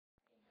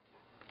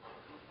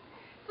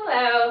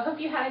hope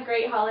you had a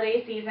great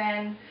holiday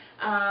season.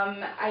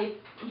 I'm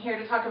here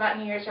to talk about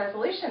New Year's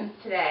resolutions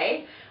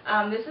today.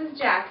 This is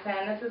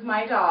Jackson. This is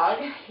my dog.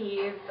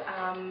 He's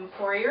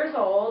 4 years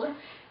old,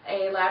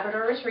 a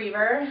Labrador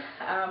Retriever.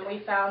 We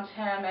found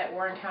him at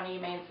Warren County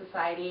Humane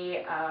Society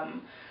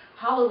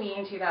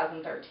Halloween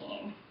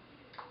 2013.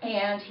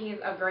 And he's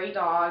a great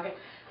dog.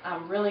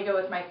 Really good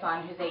with my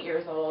son, who's 8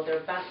 years old.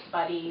 They're best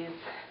buddies.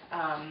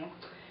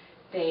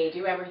 They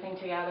do everything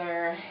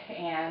together,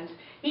 and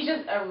he's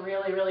just a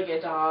really, really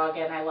good dog,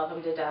 and I love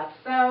him to death.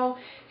 So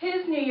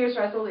his New Year's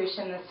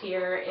resolution this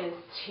year is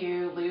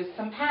to lose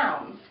some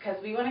pounds,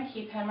 because we want to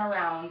keep him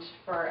around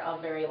for a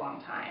very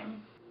long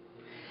time.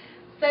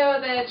 So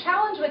the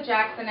challenge with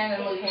Jackson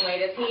and losing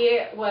weight is he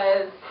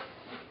was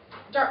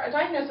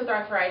diagnosed with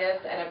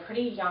arthritis at a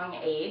pretty young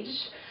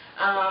age.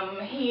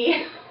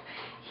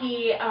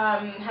 He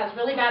has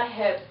really bad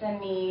hips and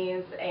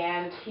knees,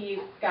 and he's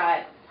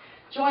got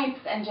joints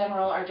in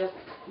general are just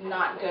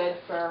not good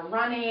for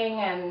running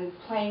and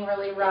playing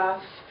really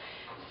rough.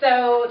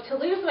 So to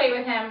lose weight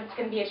with him, it's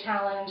going to be a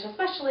challenge,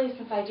 especially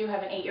since I do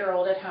have an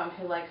 8-year-old at home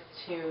who likes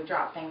to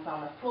drop things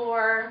on the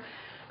floor.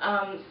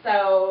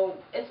 So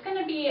it's going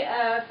to be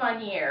a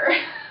fun year.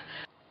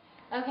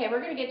 Okay,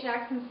 we're going to get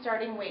Jackson's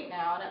starting weight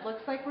now, and it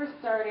looks like we're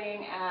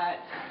starting at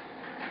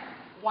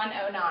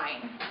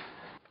 109.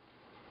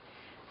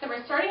 So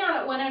we're starting out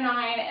at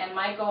 109, and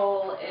my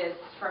goal is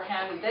for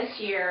him this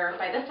year,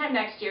 by this time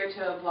next year, to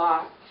have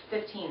lost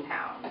 15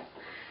 pounds,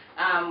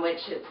 which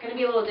is going to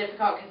be a little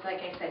difficult because, like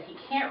I said, he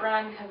can't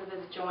run because of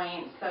his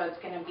joints, so it's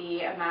going to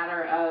be a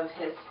matter of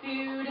his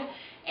food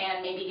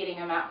and maybe getting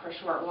him out for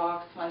short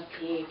walks once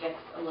he gets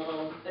a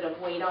little bit of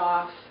weight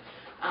off.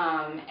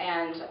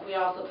 And we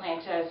also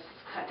plan to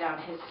cut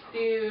down his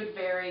food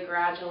very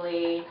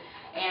gradually.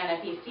 And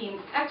if he seems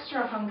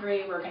extra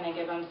hungry, we're going to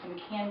give him some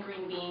canned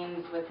green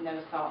beans with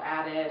no salt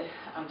added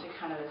to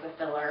kind of as a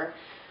filler.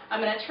 I'm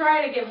going to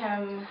try to give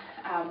him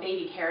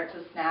baby carrots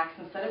as snacks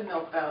instead of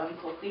milk bones.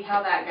 We'll see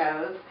how that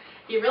goes.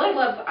 He really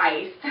loves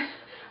ice,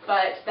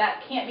 but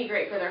that can't be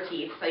great for their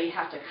teeth, so you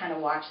have to kind of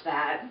watch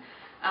that.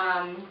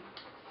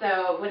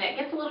 So when it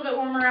gets a little bit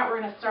warmer out, we're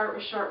going to start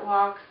with short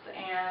walks,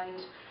 and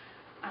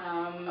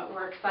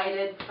we're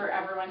excited for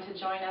everyone to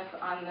join us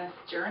on this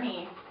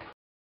journey.